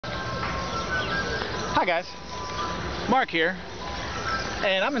Hi guys, Mark here,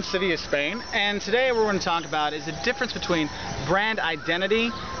 and I'm in Seville, Spain, and today what we're going to talk about is the difference between brand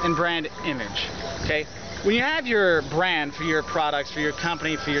identity and brand image. Okay, when you have your brand for your products, for your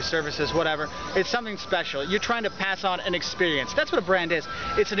company, for your services, whatever, it's something special. You're trying to pass on an experience. That's what a brand is.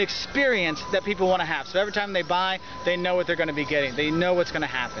 It's an experience that people want to have. So every time they buy, they know what they're going to be getting. They know what's going to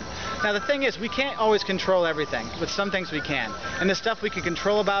happen. Now the thing is, we can't always control everything, but some things we can. And the stuff we can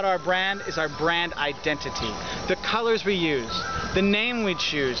control about our brand is our brand identity. The colors we use, the name we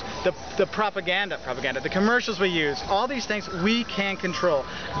choose, the propaganda, the commercials we use, all these things we can control.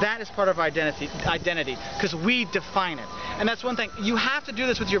 That is part of our identity, because we define it. And that's one thing, you have to do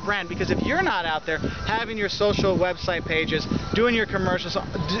this with your brand, because if you're not out there having your social website pages, doing your commercials,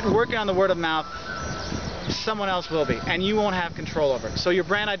 working on the word of mouth, someone else will be, and you won't have control over it. So your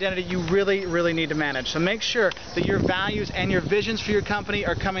brand identity, you really need to manage. So make sure that your values and your visions for your company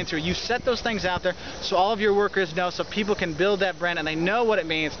are coming through. You set those things out there so all of your workers know, so people can build that brand and they know what it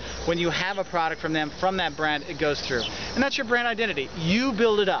means when you have a product from them, from that brand, it goes through. And that's your brand identity. You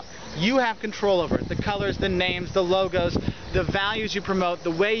build it up. You have control over it. The colors, the names, the logos, the values you promote,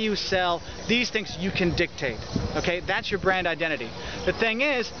 the way you sell, these things you can dictate. Okay, that's your brand identity. The thing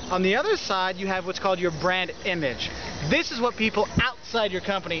is, on the other side, you have what's called your brand image. This is what people outside your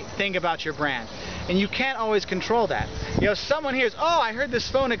company think about your brand. And you can't always control that. You know, someone hears, oh, I heard this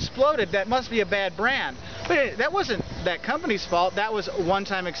phone exploded, that must be a bad brand. But that wasn't that company's fault, that was a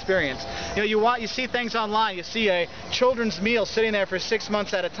one-time experience. You know, you see things online, you see a children's meal sitting there for 6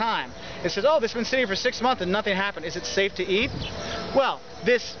 months at a time. It says, oh, this has been sitting for 6 months and nothing happened. Is it safe to eat? Well,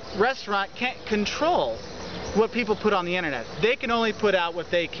 this restaurant can't control what people put on the internet. They can only put out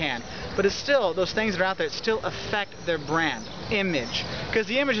what they can. But it's still, those things that are out there still affect their brand image. Because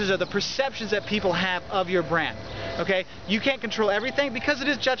the images are the perceptions that people have of your brand. Okay? You can't control everything because it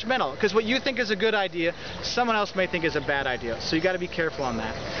is judgmental. Because what you think is a good idea, someone else may think is a bad idea. So you got to be careful on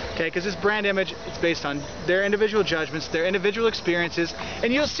that. Okay? Because this brand image, it's based on their individual judgments, their individual experiences,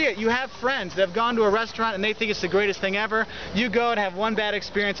 and you'll see it. You have friends that have gone to a restaurant and they think it's the greatest thing ever. You go and have one bad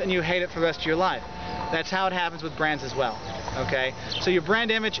experience and you hate it for the rest of your life. That's how it happens with brands as well. Okay? So your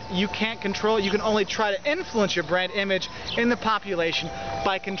brand image, you can't control it. You can only try to influence your brand image in the population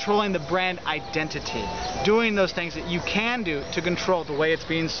by controlling the brand identity. Doing those things that you can do to control the way it's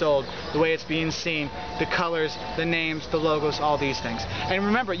being sold, the way it's being seen, the colors, the names, the logos, all these things. And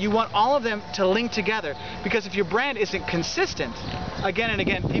remember, you want all of them to link together, because if your brand isn't consistent, again and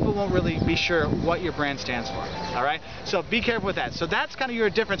again, people won't really be sure what your brand stands for. Alright? So be careful with that. So that's kind of your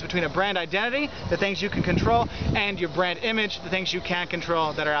difference between a brand identity, the things you can control, and your brand image, the things you can't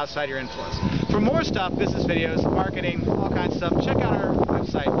control that are outside your influence. For more stuff, business videos, marketing, all kinds of stuff, check out our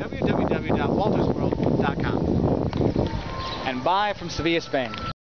website, www.waltersworld.com. And bye from Seville, Spain.